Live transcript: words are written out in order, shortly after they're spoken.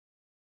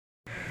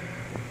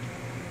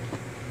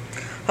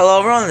Hello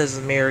everyone, this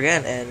is me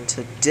again, and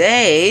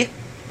today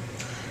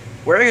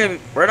we're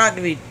not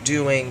gonna be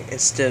doing,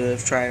 instead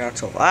of trying not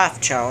to laugh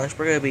challenge,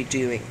 we're gonna be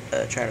doing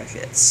try not to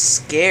get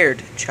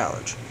scared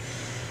challenge.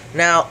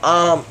 Now,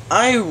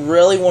 I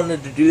really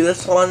wanted to do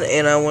this one,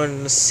 and I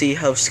wanted to see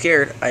how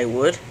scared I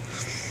would.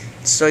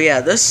 So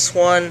yeah, this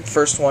one,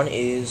 first one,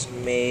 is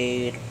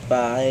made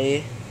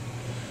by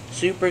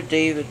Super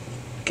David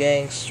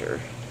Gangster.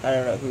 I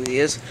don't know who he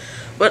is,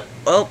 but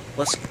well,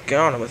 let's get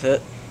on with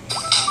it.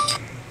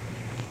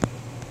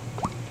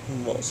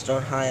 Most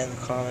don't hide in the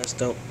comments.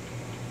 Don't.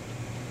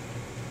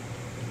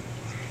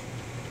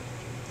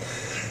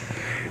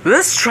 Is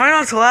this try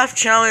not to laugh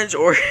challenge,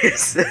 or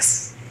is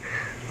this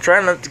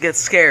try not to get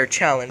scared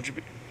challenge?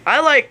 I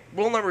like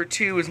rule number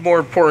 2 is more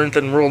important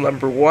than rule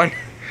number 1.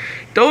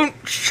 Don't.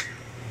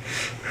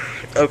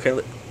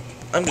 Okay,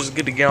 I'm just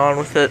gonna get on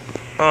with it.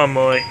 Oh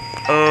boy.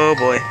 Oh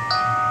boy.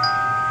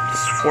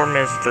 Just 4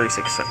 minutes and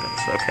 36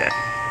 seconds. Okay.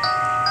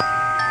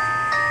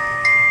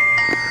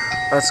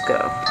 Let's go.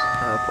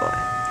 Oh boy.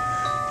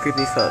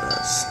 Creepy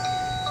photos.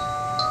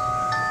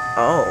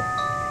 Oh.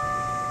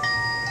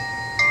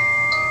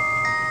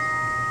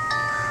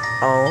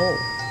 Oh.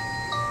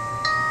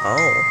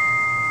 Oh.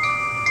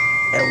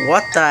 And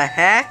what the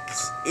heck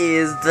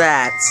is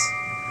that?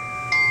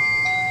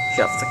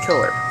 Jeff the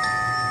Killer.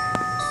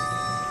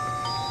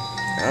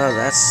 Oh,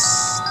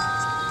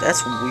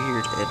 that's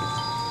weird. And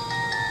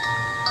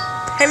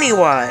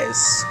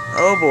Pennywise.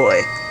 Oh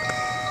boy.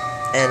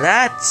 And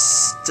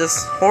that's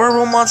just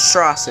horrible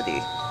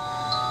monstrosity.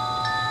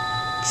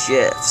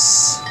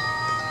 GIFs.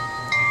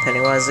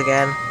 Pennywise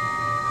again.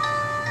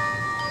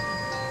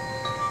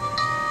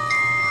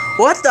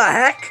 What the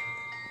heck?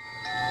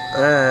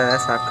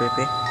 That's not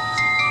creepy.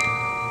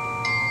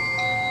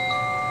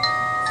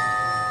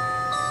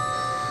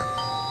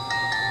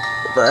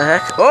 What the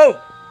heck? Oh!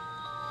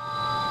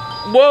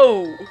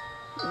 Whoa!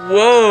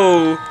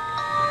 Whoa!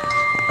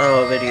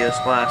 Oh,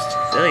 videos. Last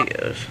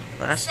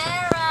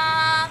time.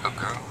 A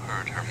girl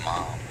heard her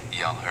mom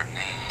yell her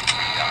name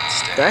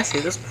downstairs. Did I see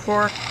this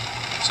before?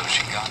 So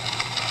she got up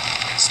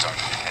and started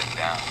to head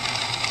down.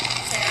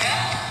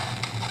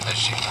 As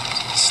she got to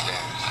the stairs,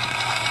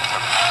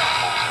 her mother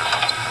pulled her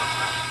into her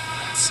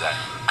room and said,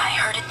 I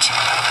heard it too.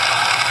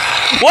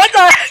 What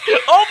the heck?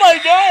 Oh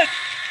my god!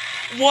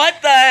 What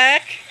the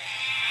heck?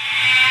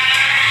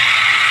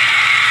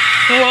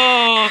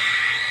 Whoa!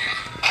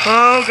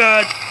 Oh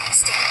god.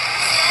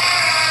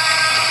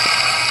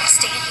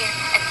 Stay in here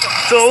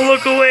and Don't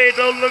look away,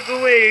 don't look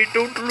away,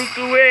 don't look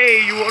away,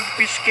 you won't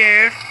be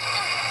scared.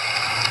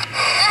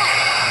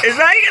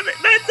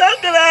 That's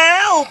not gonna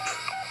help!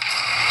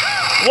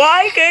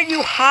 Why can't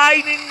you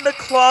hide in the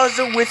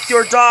closet with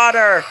your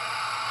daughter?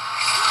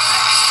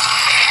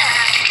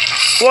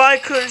 Why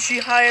couldn't she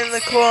hide in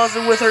the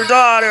closet with her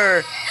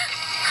daughter?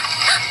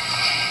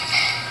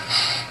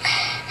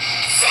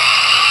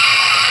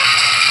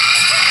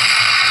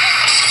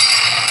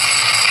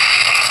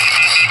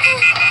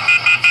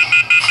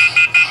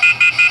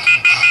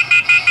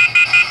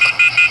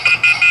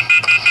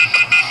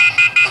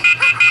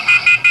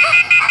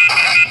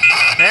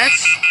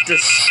 That's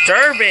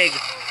disturbing.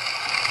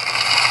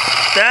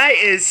 That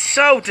is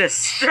so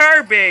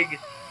disturbing.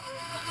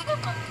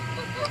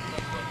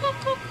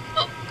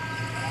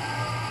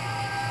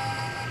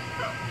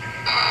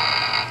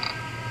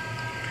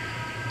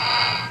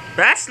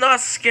 That's not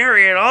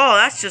scary at all.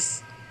 That's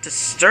just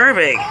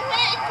disturbing.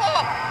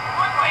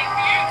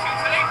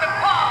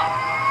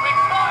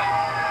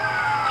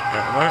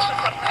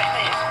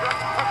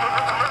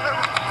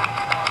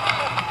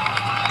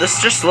 This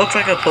just looks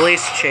like a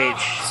police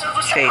chase.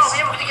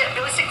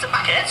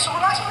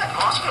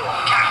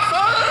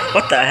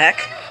 What the heck?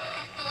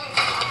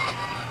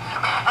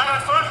 I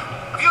had fun.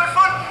 Have you had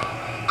fun?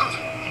 Good.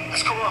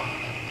 Let's go on.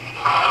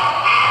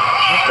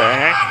 What the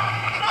heck?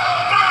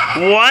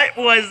 What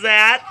was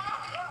that?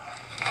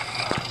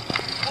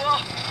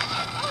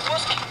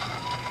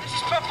 This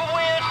is proper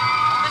weird.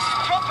 This is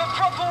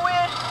proper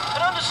weird. I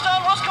don't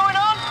understand what's going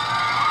on.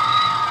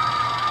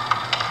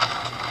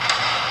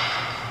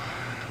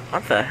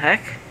 What the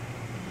heck?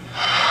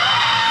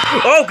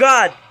 Oh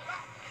god!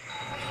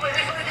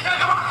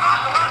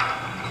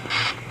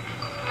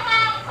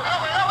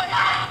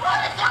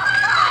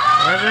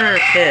 Where's her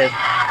kid?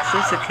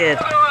 She's a kid.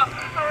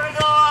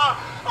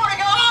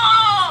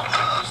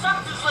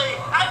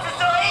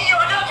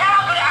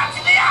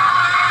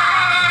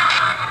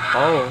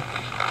 Oh.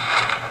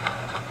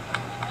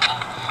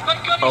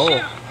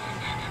 Oh.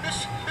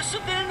 There's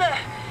something in there.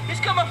 It's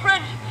got my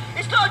friend.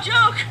 It's not a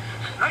joke.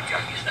 No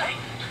joke, you say?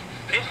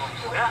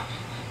 Yeah.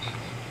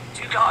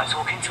 2 guys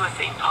walk into a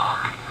theme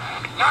park.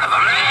 None of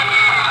them.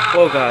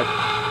 Oh god.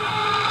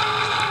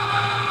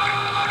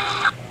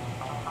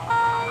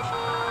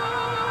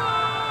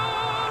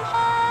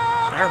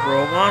 Is that a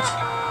robot?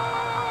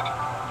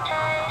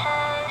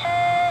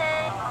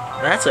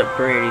 That's a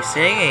pretty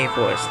singing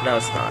voice. No,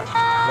 it's not.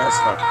 That's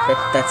not.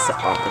 That's the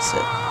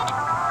opposite.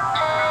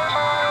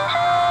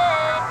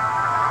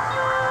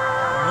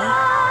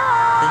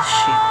 What is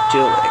she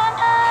doing?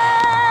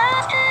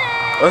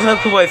 Let's have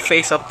to put my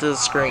face up to the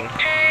screen. No,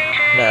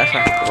 that's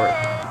not gonna work.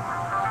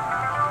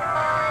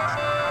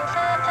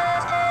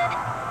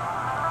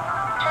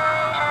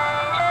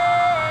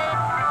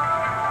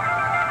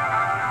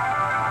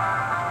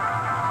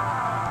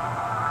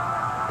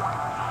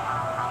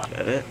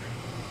 Get it?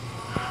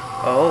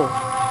 Oh.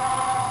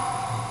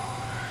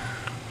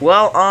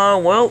 Well,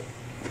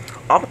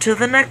 up to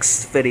the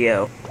next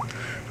video.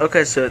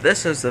 Okay, so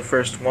this is the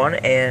first one,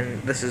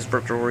 and this is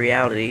virtual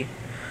reality.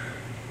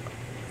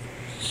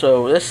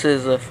 So this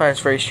is a Five Nights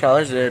at Freddy's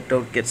challenge.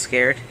 Don't get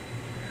scared.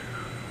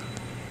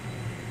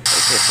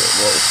 Okay, so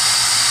whoa.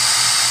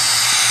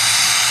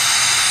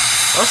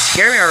 Oh,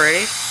 scare me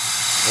already.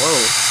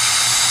 Whoa.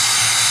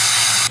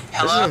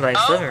 Hello? This is a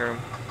nice living room.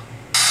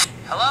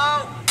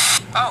 Hello?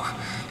 Oh,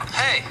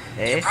 hey.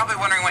 Hey. You're probably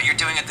wondering what you're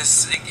doing at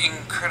this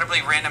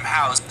incredibly random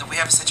house. We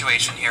have a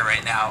situation here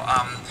right now.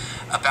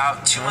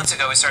 About 2 months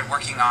ago, we started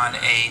working on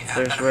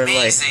an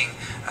amazing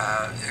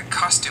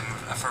costume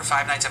for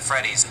Five Nights at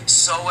Freddy's.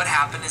 So what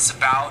happened is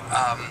about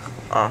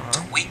a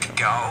week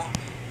ago,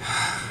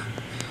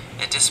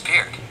 it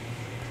disappeared.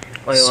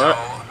 Wait, so what?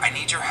 I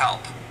need your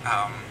help.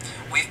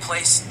 We've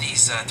placed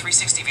these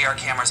 360 VR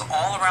cameras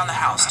all around the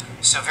house.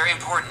 So very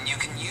important, you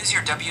can use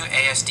your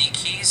WASD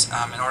keys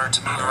in order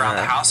to move around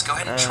the house. Go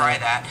ahead and try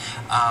that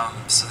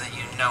so that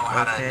you know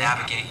how to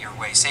navigate your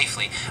way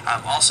safely.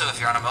 Also, if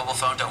you're on a mobile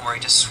phone, don't worry,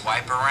 just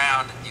swipe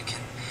around and you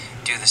can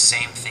do the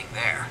same thing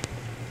there.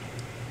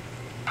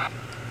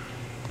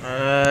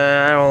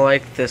 I don't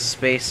like this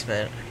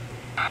basement.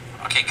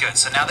 Okay, good.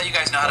 So now that you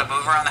guys know how to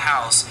move around the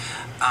house,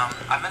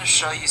 I'm going to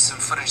show you some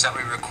footage that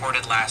we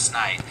recorded last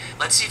night.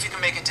 Let's see if you can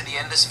make it to the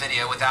end of this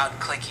video without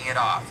clicking it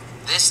off.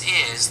 This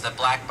is the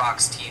Black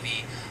Box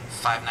TV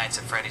Five Nights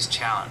at Freddy's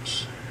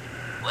challenge.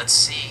 Let's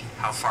see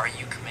how far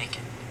you can make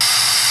it.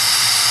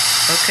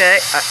 Okay,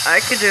 I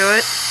can do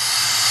it.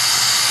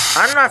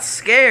 I'm not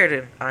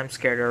scared. I'm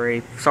scared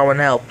already. Someone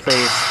help,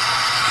 please.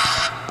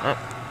 Oh.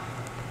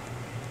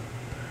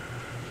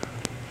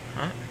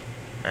 Huh?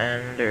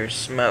 And there's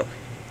smoke.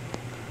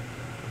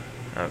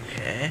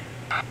 Okay.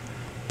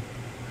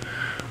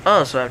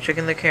 Oh, so I'm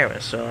checking the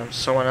camera. So I'm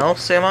someone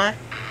else, am I?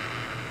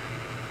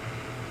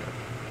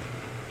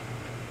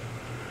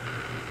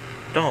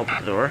 Don't open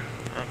the door.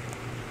 Oh.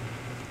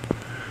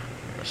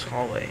 In this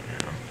hallway now.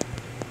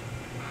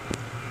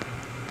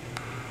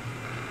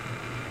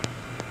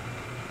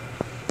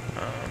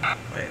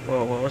 Wait,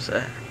 whoa, what was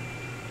that?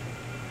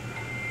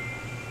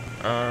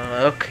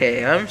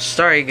 Okay, I'm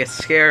starting to get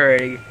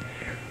scared already.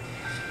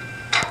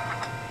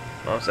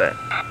 What was that?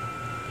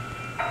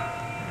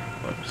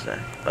 What was that?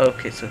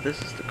 Okay, so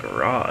this is the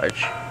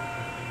garage.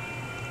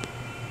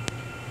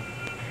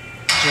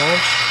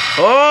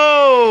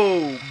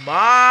 Oh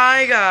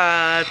my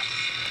god!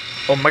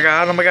 Oh my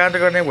god, oh my god,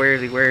 they're going in. Where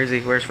is he? Where is he?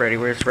 Where's Freddy?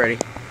 Where's Freddy?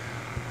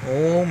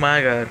 Oh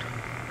my god.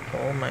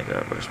 Oh my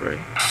god, where's Freddy?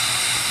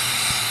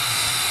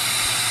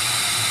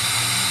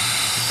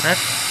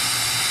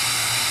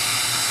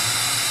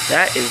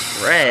 That is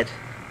red,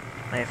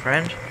 my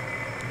friend.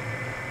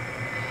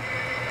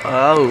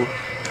 Oh.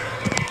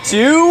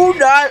 Do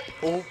not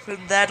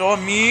open that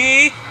on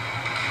me!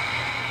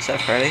 Is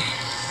that Freddy?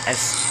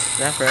 Is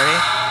that Freddy?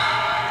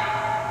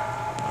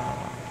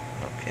 Oh,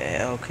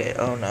 okay, okay,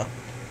 oh no.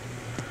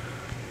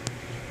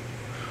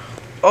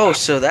 Oh,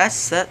 so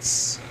that's...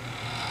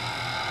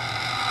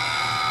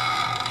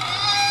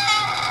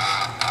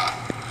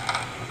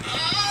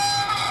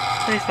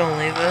 Please don't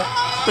leave it.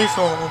 Please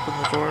don't open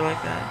the door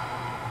like that.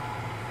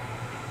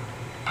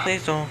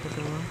 Please don't open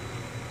the door.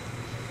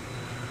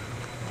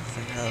 What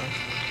the hell?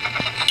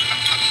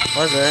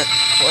 What is that?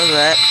 What is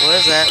that? What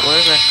is that? What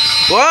is that?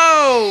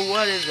 Whoa!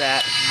 What is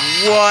that?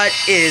 What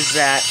is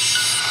that?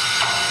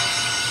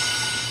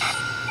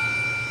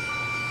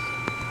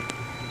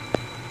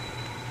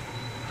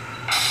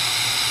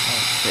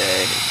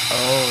 Okay.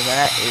 Oh,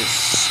 that is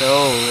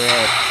so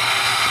red.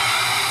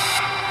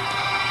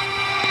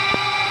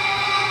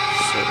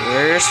 So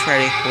where's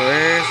Freddy?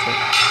 Where's Freddy?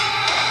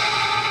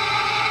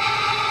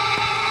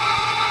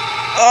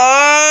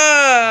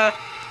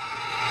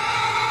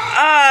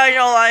 I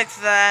don't like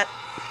that.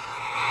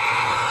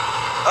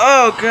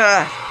 Oh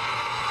god.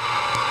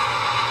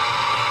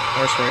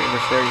 Where's Freddy?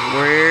 Where's Freddy?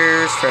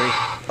 Where's Freddy?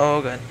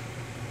 Oh god.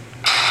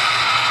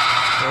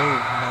 Oh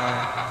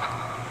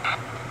my.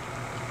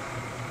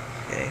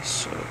 Okay,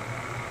 so.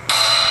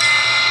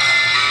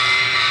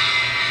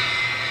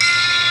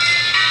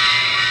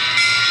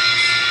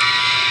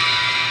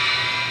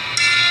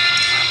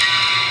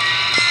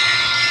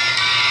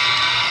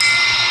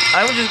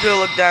 I would just go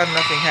look down and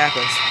nothing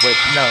happens. Wait,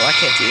 no, I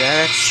can't do that.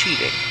 That's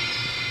cheating.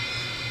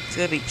 It's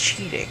gonna be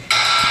cheating.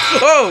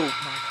 Oh!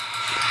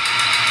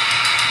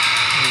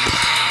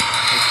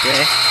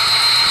 Okay.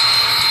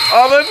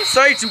 Oh, I'm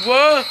excited.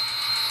 What?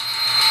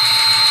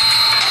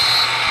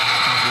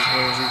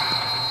 Where is he?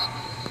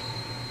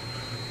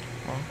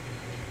 Oh.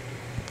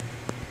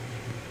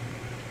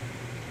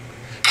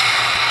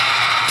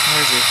 Where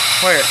is he?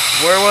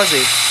 Where was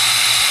he?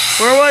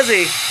 Where was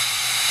he?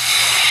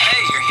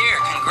 Hey, you're here.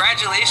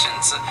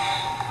 Congratulations.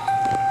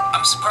 I'm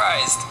I'm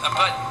surprised,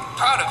 but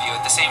proud of you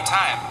at the same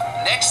time.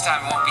 Next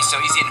time it won't be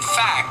so easy. In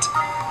fact,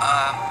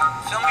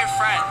 film your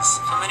friends,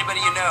 film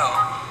anybody you know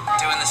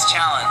doing this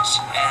challenge,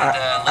 and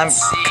I'm let's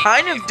see.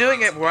 kind of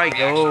doing it where I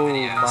go. I'll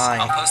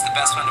My. post the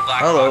best one to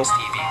Black Hello. Box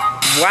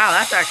TV. Wow,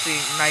 that's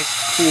actually a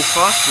nice, cool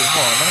costume.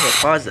 Hold on, I'm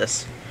gonna pause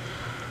this.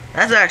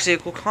 That's actually a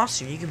cool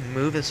costume. You can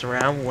move this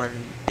around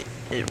when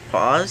it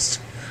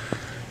paused.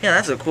 Yeah,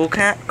 that's a cool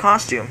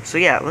costume. So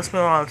yeah, let's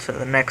move on to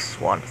the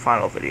next one,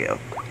 final video.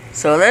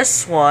 So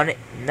this one,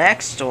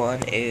 next one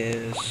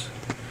is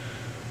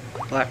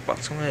Black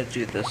Box. I'm gonna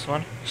do this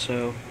one.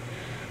 So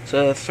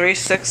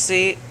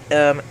 360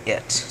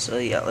 it. So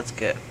yeah, let's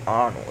get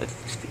on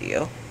with this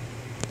video.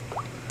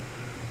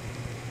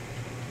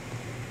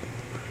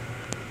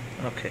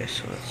 Okay,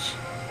 so let's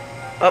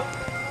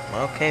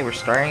okay, we're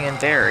starting in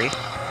Barry.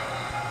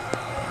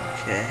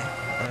 Okay.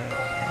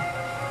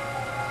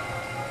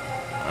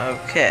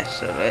 Okay,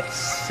 so let's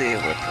see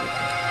what we can.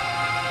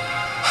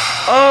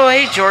 Oh,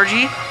 hey,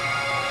 Georgie.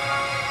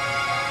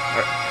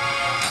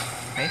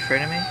 Are you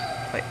afraid of me?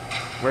 Wait,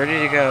 where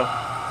did you go?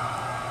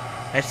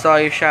 I saw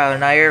your shadow,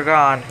 now you're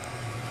gone.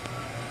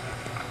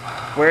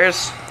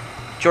 Where's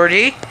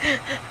Georgie?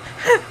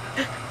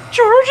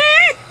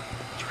 Georgie!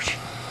 Georgie!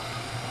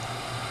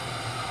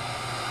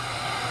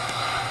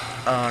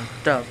 Oh,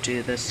 don't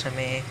do this to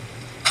me.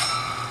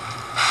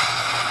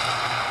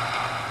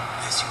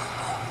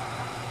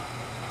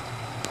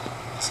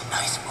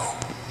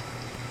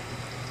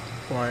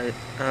 What?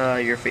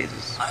 Your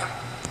faces. I'm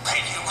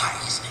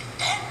Pennywise, the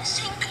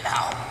dancing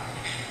clown.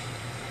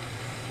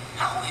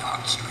 Now we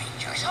aren't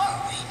strangers,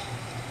 are we?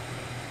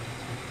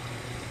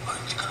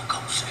 Aren't you gonna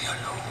come say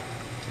hello?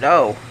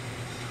 No.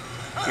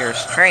 You're a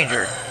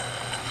stranger.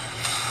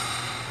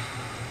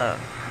 Oh,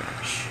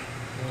 gosh.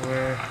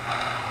 Where?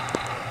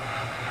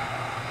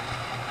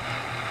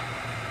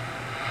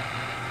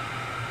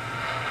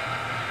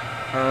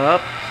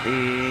 Up,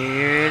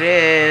 here it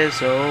is.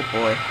 Oh,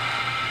 boy.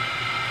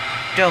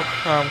 Don't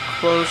come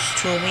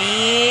close to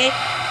me.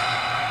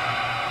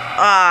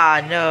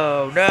 Ah,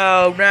 no,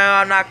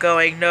 I'm not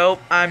going. Nope,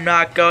 I'm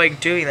not going.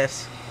 Doing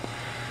this.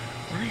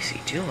 What is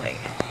he doing?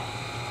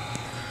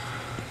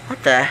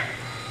 What the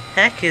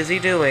heck is he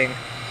doing?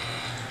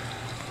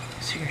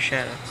 See your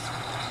shadow.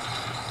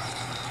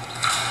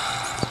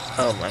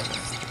 Oh my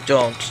god.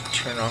 Don't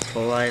turn off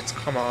the lights.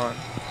 Come on.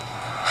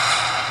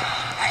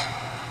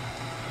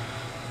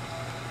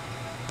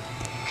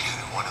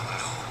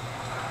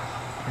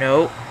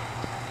 Nope.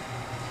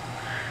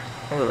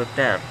 I'm gonna look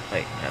down.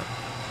 Wait, no.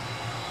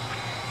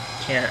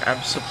 Can't.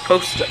 I'm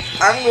supposed to.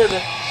 I'm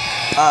gonna.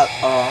 Oh,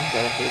 I'm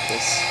gonna hate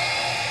this.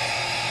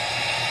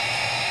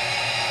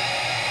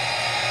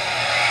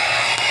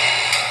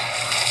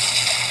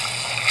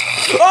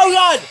 Oh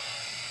god!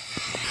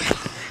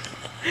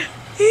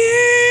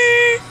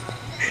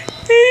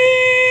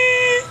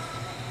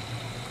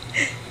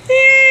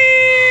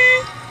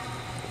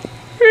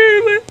 Where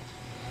am I?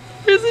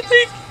 Where's the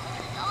thing?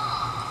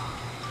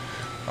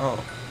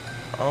 Oh.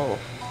 Oh.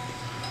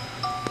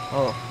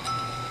 Oh.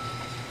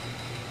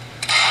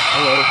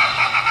 Hello.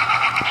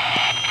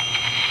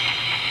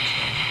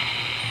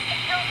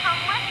 Don't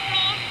come with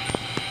me.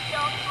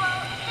 Don't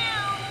float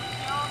too.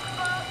 Don't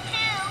float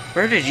too.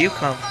 Where did you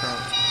come from?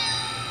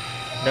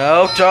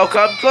 No, don't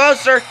come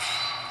closer!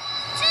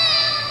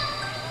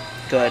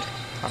 Good.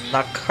 I'm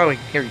not coming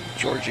here,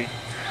 Georgie.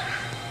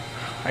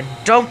 I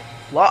don't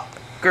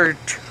longer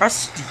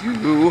trust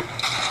you.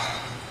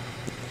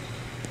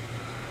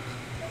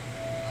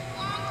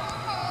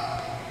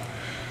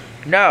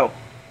 No.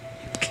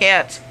 You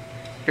can't.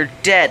 You're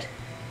dead.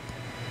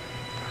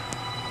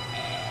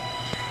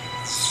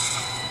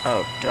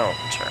 Oh, don't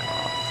turn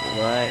off the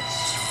lights.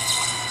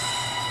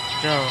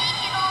 Don't.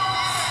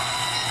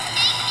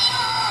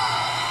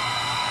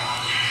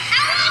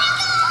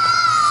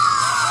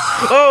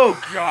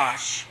 Oh,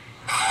 gosh.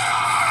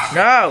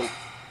 No.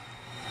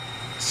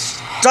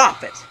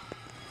 Stop it.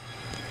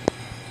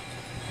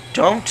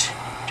 Don't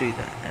do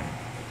that.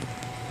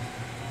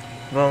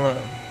 Balloon.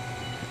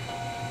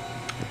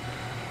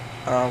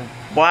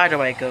 Why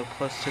do I go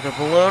close to the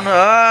balloon?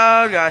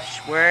 Oh gosh,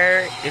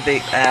 where is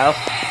they? Ow.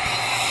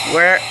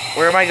 Where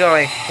am I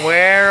going?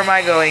 Where am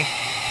I going?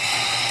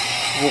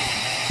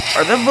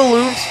 Are the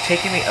balloons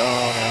taking me?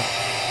 Oh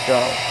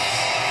no.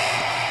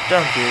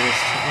 Don't do this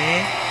to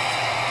me.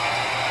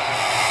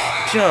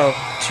 Don't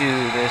do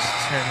this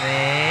to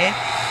me.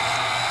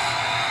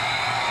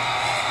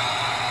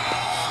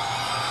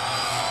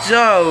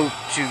 Don't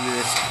do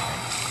this to me.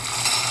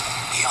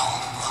 We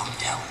all float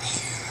down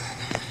here.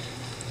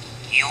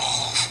 You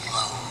all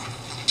float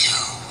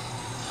too.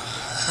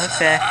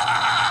 Okay.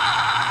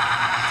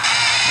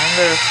 I'm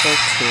gonna float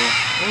too.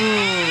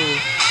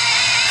 Ooh.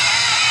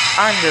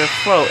 I'm gonna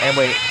float. And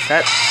wait, is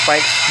that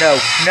spikes?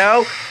 No.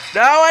 No!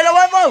 No, I don't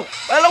want to float!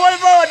 I don't want to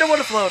float! I don't want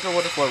to float! I don't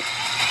want to float!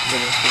 I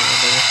don't want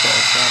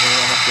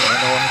to float!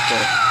 I don't want to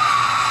float!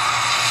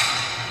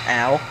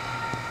 Ow.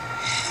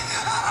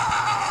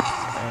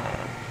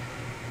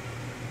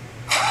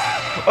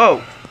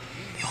 Oh!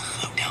 You'll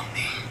float down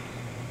me.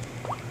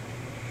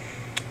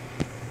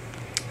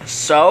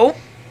 So,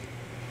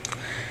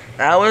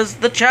 that was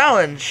the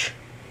challenge.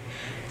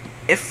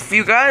 If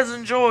you guys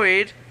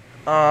enjoyed,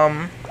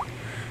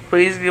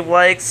 please give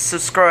likes,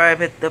 subscribe,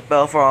 hit the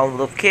bell for all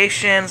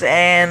notifications,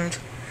 and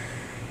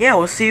yeah,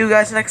 we'll see you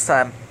guys next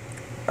time.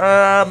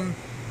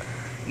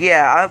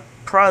 Yeah, I'm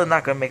probably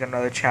not gonna make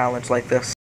another challenge like this.